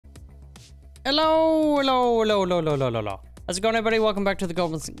Hello. How's it going, everybody? Welcome back to the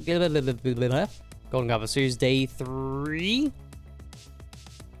Golden Goblet Series Day 3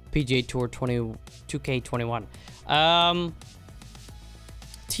 PGA Tour 2K21.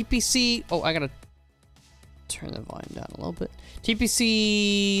 TPC. Oh, I gotta turn the volume down a little bit.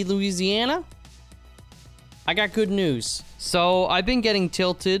 TPC Louisiana. I got good news. So I've been getting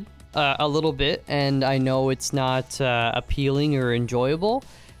tilted a little bit, and I know it's not appealing or enjoyable.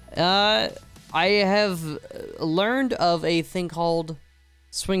 I have learned of a thing called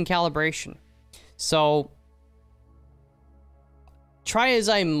swing calibration. So, try as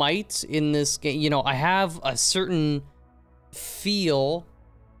I might in this game, you know, I have a certain feel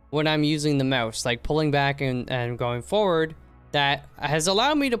when I'm using the mouse, like pulling back and going forward, that has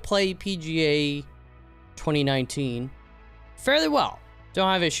allowed me to play PGA 2019 fairly well. Don't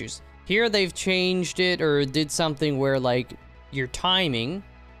have issues. Here they've changed it or did something where, like, your timing.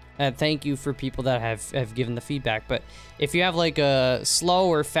 Thank you for people that have given the feedback, but if you have like a slow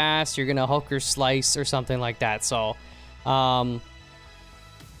or fast, you're gonna hook or slice or something like that. So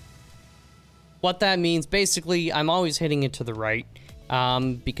what that means, basically, I'm always hitting it to the right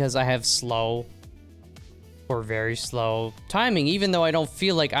because I have slow or very slow timing, even though I don't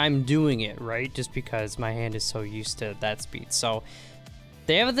feel like I'm doing it right, just because my hand is so used to that speed. So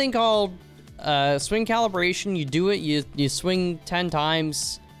they have a thing called swing calibration. You do it, you swing 10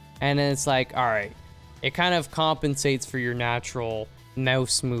 times, and then it's like, all right, it kind of compensates for your natural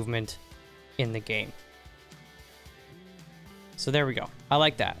mouse movement in the game. So there we go. I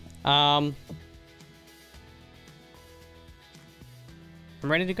like that. I'm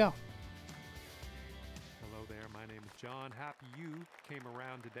ready to go. Hello there, my name is John. Happy you came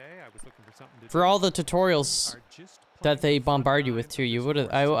around today. I was looking for something to For all the tutorials that they bombard you with too, you would have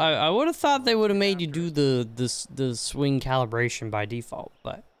I would have thought they would have made you do the swing calibration by default,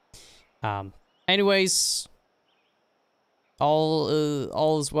 but anyways,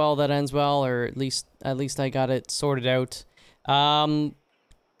 all is well that ends well, or at least I got it sorted out. 9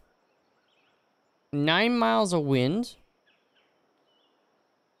 miles of wind.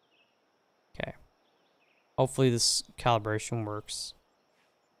 Okay. Hopefully this calibration works.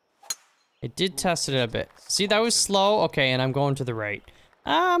 It did test it a bit. See, that was slow. Okay, and I'm going to the right.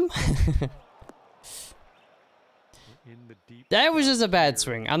 That was just a bad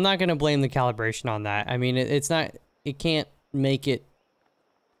swing. I'm not gonna blame the calibration on that. I mean, it's not. It can't make it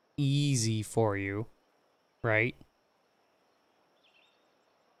easy for you, right?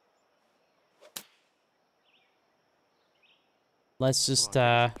 Let's just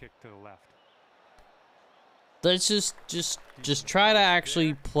let's just try to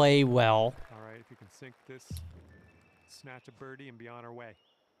actually play well. All right, if you can sink this, snatch a birdie and be on our way.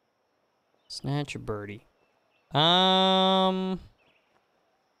 Snatch a birdie. It's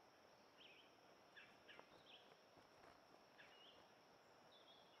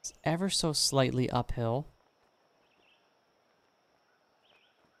ever so slightly uphill.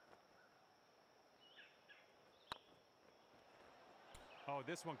 Oh,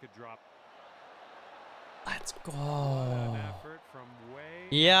 this one could drop. Let's go. An effort from way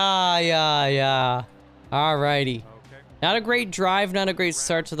Yeah. Alrighty. Okay. Not a great drive, not a great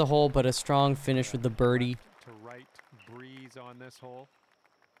start to the hole, but a strong finish with the birdie. To right breeze on this hole.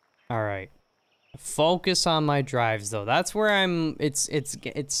 All right. Focus on my drives though. That's where I'm. It's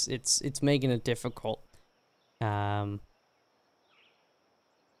making it difficult. 6 miles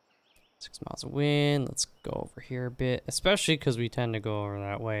of wind. Let's go over here a bit, especially because we tend to go over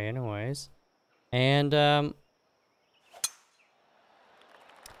that way, anyways. And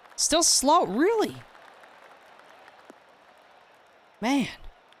still slow, really. Man.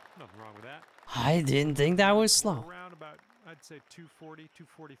 Nothing wrong with that. I didn't think that was slow. Around about, I'd say 240,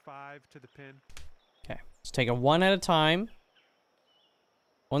 245 to the pin. Okay, let's take it one at a time.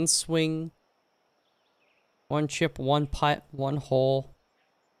 One swing, one chip, one putt, one hole.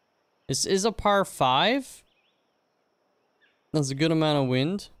 This is a par 5. That's a good amount of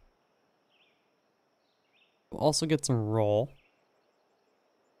wind. We'll also get some roll.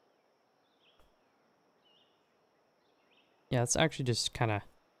 Yeah, it's actually just kind of...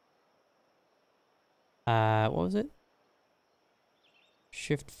 what was it?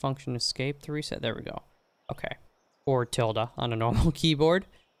 Shift function escape to reset. There we go. Okay. Or tilde on a normal keyboard.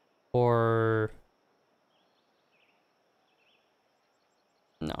 Or...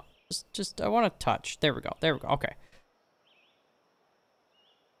 No. Just I want to touch. There we go. Okay.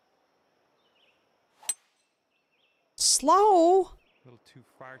 Slow. A little too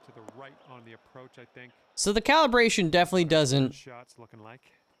far to the right on the approach, I think. So the calibration definitely doesn't shots looking like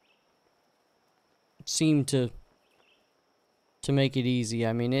seem to to make it easy.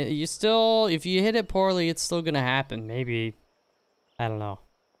 I mean, you still, if you hit it poorly, it's still gonna happen. Maybe, I don't know.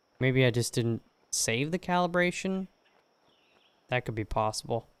 Maybe I just didn't save the calibration. That could be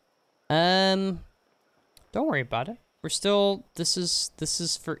possible. Don't worry about it. We're still, this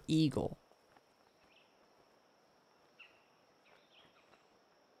is for Eagle.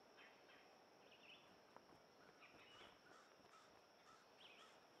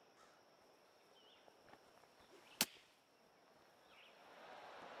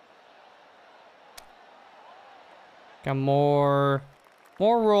 Got more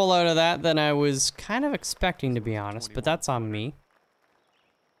roll out of that than I was kind of expecting, to be honest, but that's on me.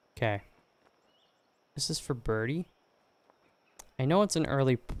 Okay. This is for birdie. I know it's an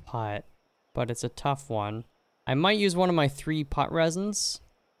early putt, but it's a tough one. I might use one of my 3 putt resins.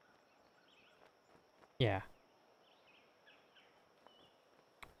 Yeah.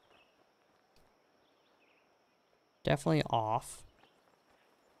 Definitely off.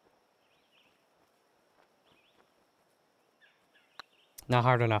 Not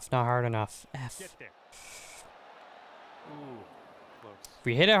hard enough, not hard enough. F. Get there. Ooh, close. If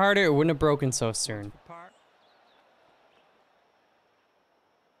we hit it harder, it wouldn't have broken so soon. Par.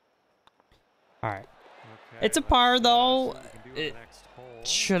 Alright. Okay, It's a par, though. see what we can do on It the next hole.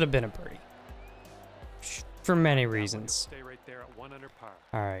 should have been a birdie. For many That one will reasons. Stay right there at 1 under par.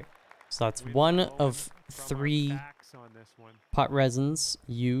 Alright. So that's Wind one blowing of from our 3 backs on this one. putt resins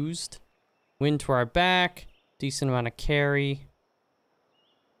used. Wind to our back. Decent amount of carry.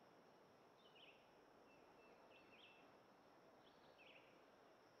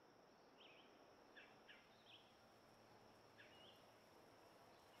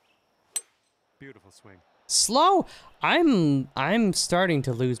 Beautiful swing. Slow. I'm starting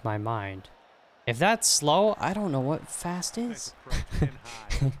to lose my mind. If that's slow, I don't know what fast Nice is. approach and high.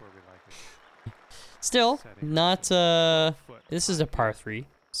 That's where we like it. Still, Setting not foot this is a high par here. 3,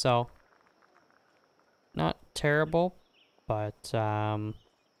 so not terrible, but Yeah,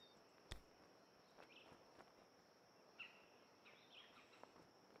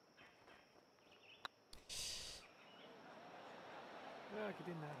 get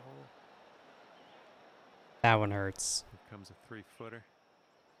in that hole. that one hurts. Here comes a 3-footer.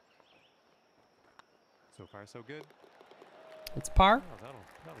 So far, so good. It's par. Oh,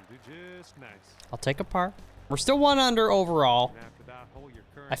 that'll do just nice. I'll take a par. We're still 1 under overall. And after that hole, you're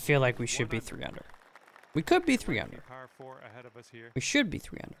I feel like we should be 3 under. We could be 3 under. Par 4 ahead of us here. We should be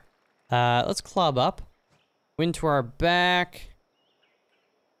 3 under. Let's club up. Wind to our back.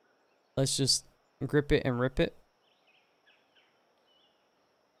 Let's just grip it and rip it.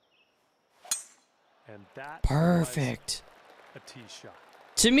 And that Perfect. was a tee shot.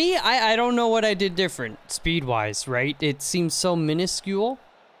 To me, I don't know what I did different speed-wise, right? It seems so minuscule.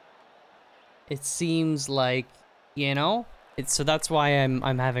 It seems like, you know, so that's why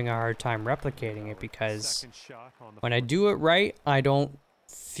I'm having a hard time replicating it, because Second shot on the when I do it right, I don't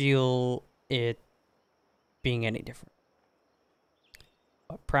feel it being any different.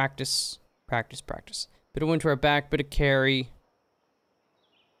 But practice, practice, practice. Bit of wind to our back, bit of carry.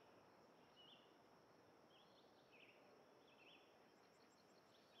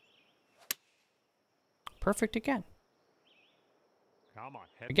 Perfect again. Come on,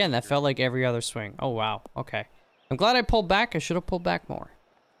 head Again, that trigger. felt like every other swing. Oh, wow. Okay. I'm glad I pulled back. I should have pulled back more.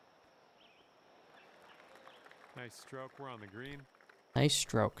 Nice stroke. We're on the green. Nice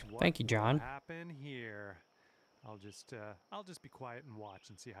stroke. What Thank you, will John. happen here? I'll just be quiet and watch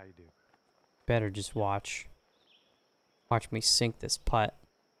and see how you do. Better just watch. Watch me sink this putt.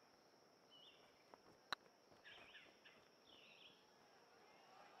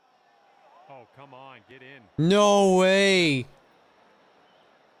 Oh, come on, get in. No way.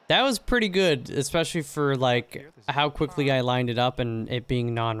 That was pretty good, especially for like how quickly I lined it up and it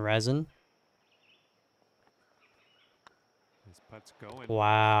being non-resin. This putt's going.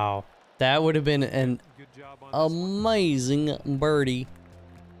 Wow. That would have been an Good job on this one. amazing birdie.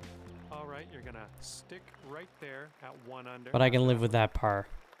 All right, you're gonna stick right there at 1 under. But I can live with that par.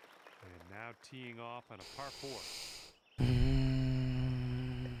 And now teeing off on a par 4.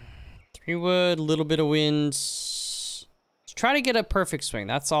 3 wood, a little bit of wind. Let's try to get a perfect swing.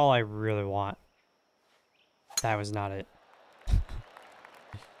 That's all I really want. That was not it.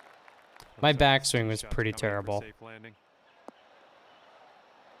 My backswing was pretty terrible. Safe landing.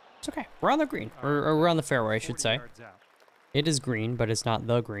 It's okay. We're on the green. Or we're on the fairway, I should 40 say. yards out. It is green, but it's not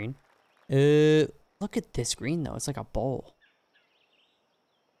the green. Look at this green, though. It's like a bowl.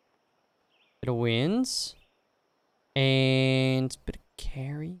 Bit of winds. And bit of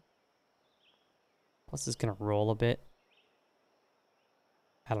carry. Plus, it's going to roll a bit.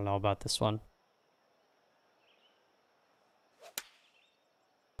 I don't know about this one.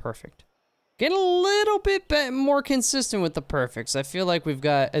 perfect. Get a little bit more consistent with the perfects. I feel like we've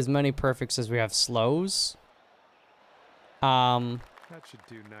got as many perfects as we have slows. That should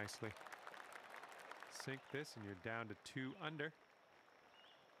do nicely. Sink this and you're down to 2 under.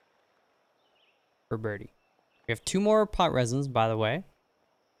 For birdie. We have 2 more pot resins, by the way.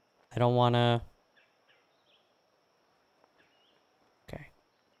 I don't want to... Okay.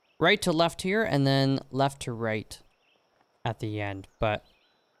 Right to left here, and then left to right at the end, but...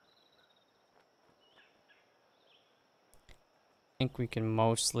 I think we can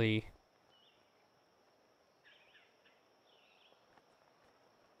mostly...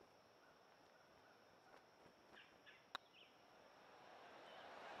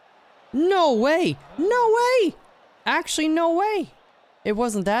 No way! No way! Actually, no way! It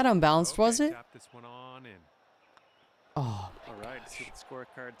wasn't that unbalanced, was it? Tap this one on in. Oh. All right, see what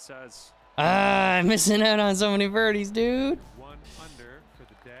the scorecard says. I'm missing out on so many birdies, dude. 1 under for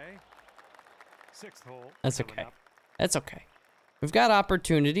the day. 6th hole. That's coming okay. up. That's okay. We've got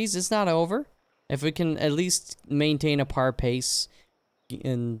opportunities. It's not over. If we can at least maintain a par pace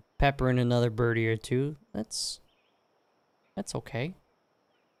and pepper in another birdie or 2, that's okay.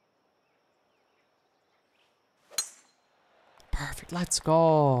 Perfect. Let's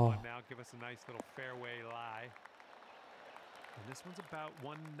go. Now give us a nice little fairway lie. And this one's about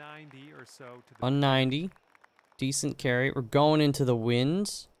 190 or so to the 190. Decent carry. We're going into the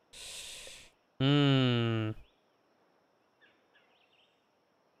wind. It'll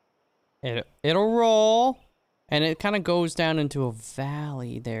roll. And it kind of goes down into a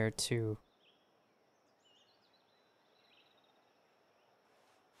valley there too.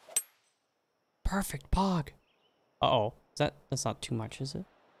 Perfect pog. Uh-oh. That's not too much, is it?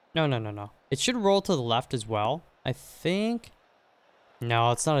 No. It should roll to the left as well, I think.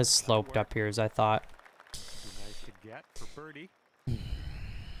 No, it's not as sloped up here as I thought. nice to get for birdie.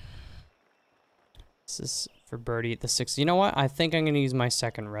 This is for birdie at the 6th. You know what? I think I'm going to use my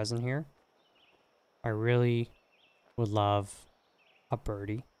second resin here. I really would love a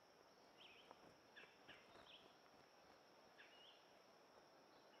birdie.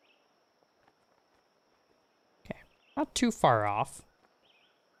 Okay. Not too far off.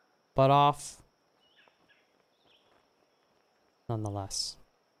 But off nonetheless.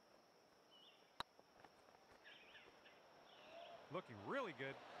 Looking really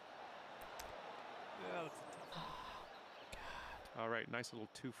good. Yeah, all right, nice little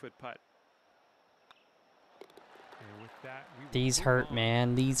 2-foot putt. And with that, These hurt,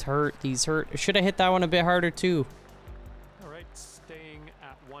 man. These hurt. Should have hit that one a bit harder too. All right, staying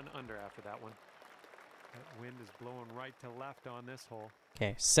at 1 under after that one. That wind is blowing right to left on this hole.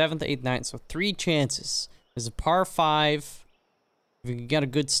 Okay, 7th, 8th, 9th. So 3 chances. There's a par 5. If you can get a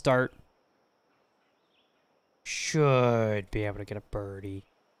good start, should be able to get a birdie.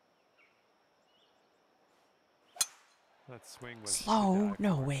 That swing was Slow?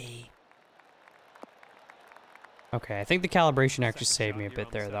 No way. Okay, I think the calibration actually saved me a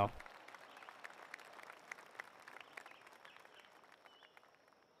bit there, though.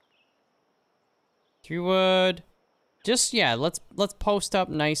 Three wood. Just, yeah, let's post up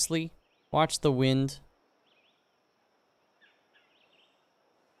nicely. Watch the wind.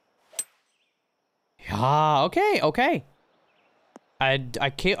 Yeah, okay.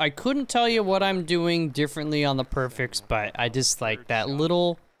 I couldn't tell you what I'm doing differently on the perfects, but I just like that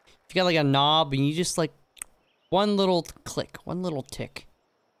little, if you got like a knob and you just like one little click, one little tick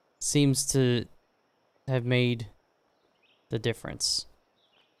seems to have made the difference.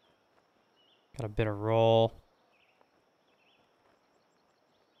 Got a bit of roll.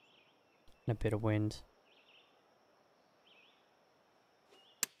 And a bit of wind.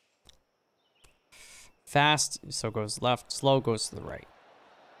 Fast, so goes left. Slow goes to the right.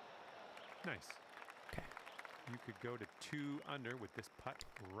 Nice. Okay. You could go to 2 under with this putt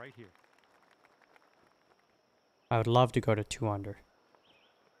right here. I would love to go to 2 under.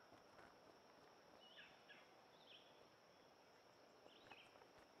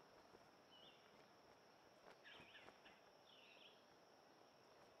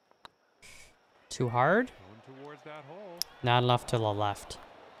 Too hard? Going towards that hole. Not enough to the left.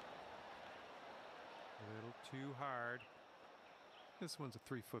 A little too hard. This one's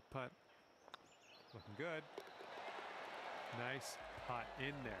a 3-foot putt. Looking good. Nice putt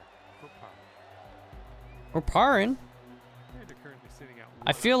in there for par. We're parring. They're currently sitting at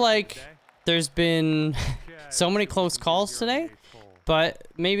I 1 feel under like today. there's been Okay, so many so close we can calls get your today, 8th hole. but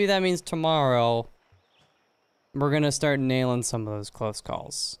maybe that means tomorrow we're gonna start nailing some of those close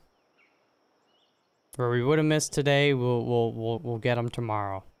calls. Where we would have missed today, we'll get them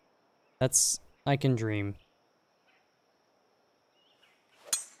tomorrow. I can dream.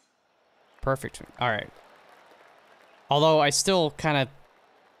 Perfect swing. All right. Although I still kind of...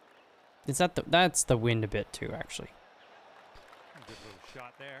 Is that the... That's the wind a bit too, actually. Good little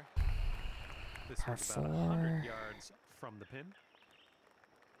shot there. This Par one's about 4. 100 yards from the pin.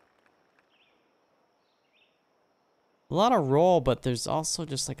 A lot of roll, but there's also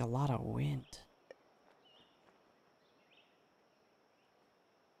just like a lot of wind.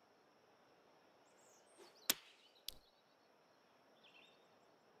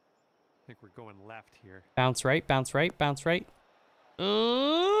 I think we're going left here. Bounce right, bounce right, bounce right.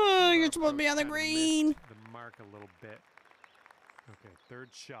 Oh, you're supposed to be on the Kinda green. missed the mark a little bit. Okay, third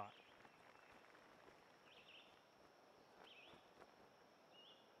shot.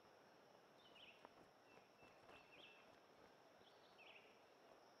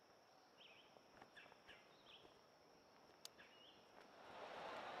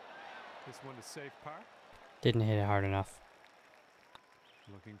 This one is safe par. Didn't hit it hard enough.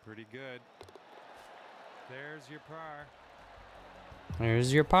 Looking pretty good. There's your par.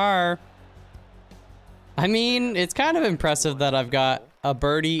 There's your par. I mean, it's kind of impressive that I've got a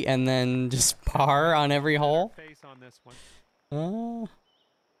birdie and then just par on every hole. Face on this one.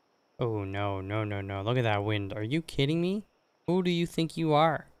 Oh, no, no, no, no. Look at that wind. Are you kidding me? Who do you think you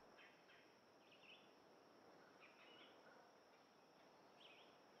are?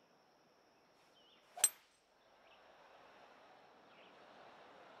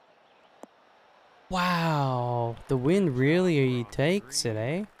 Wow, the wind really takes it,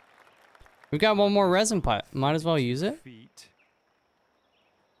 eh? We've got one more resin putt. Might as well use it. Feet.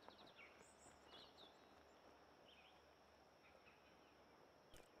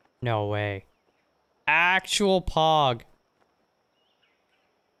 No way. Actual pog.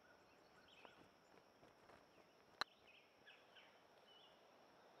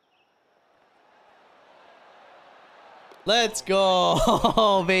 Let's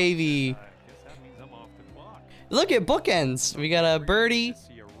go, baby. I guess that means I'm off the clock. Look at bookends. We got a birdie,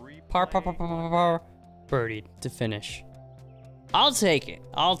 See a replay. par, par, par, par, par, par, birdie to finish. I'll take it.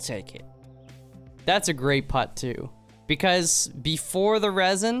 I'll take it. That's a great putt too, because before the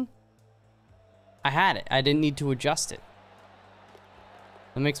resin, I had it. I didn't need to adjust it.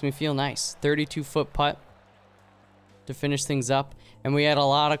 That makes me feel nice. 32-foot putt to finish things up, and we had a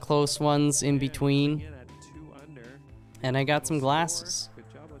lot of close ones in between. Again at 2 under. And I got some glasses.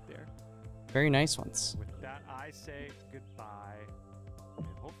 Good job out there. Very nice ones. With that, I say goodbye. And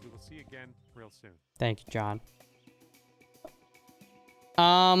hopefully we'll see you again real soon. Thank you, John.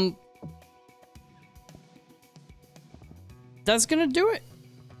 That's gonna do it.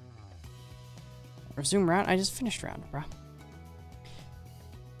 Resume round. I just finished round, bro.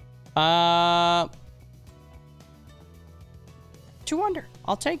 2 under.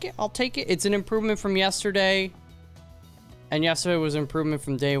 I'll take it. I'll take it. It's an improvement from yesterday. And yesterday was an improvement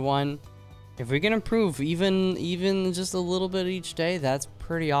from day 1. If we can improve even just a little bit each day, that's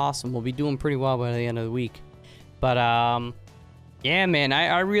pretty awesome. We'll be doing pretty well by the end of the week. But yeah, man,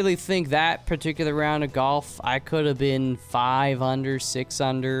 I really think that particular round of golf, I could have been 5 under, 6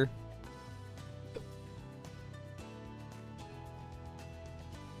 under.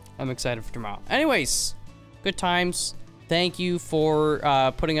 I'm excited for tomorrow. Anyways, good times. Thank you for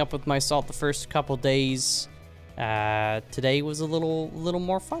putting up with my salt the first couple days. Today was a little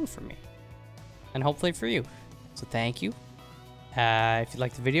more fun for me, and hopefully for you. So thank you. If you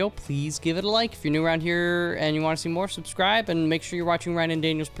liked the video, please give it a like. If you're new around here and you want to see more, subscribe, and make sure you're watching Ryan and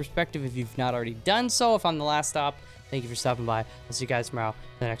Daniel's Perspective if you've not already done so. If I'm the last stop, thank you for stopping by. I'll see you guys tomorrow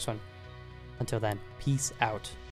in the next one. Until then, peace out.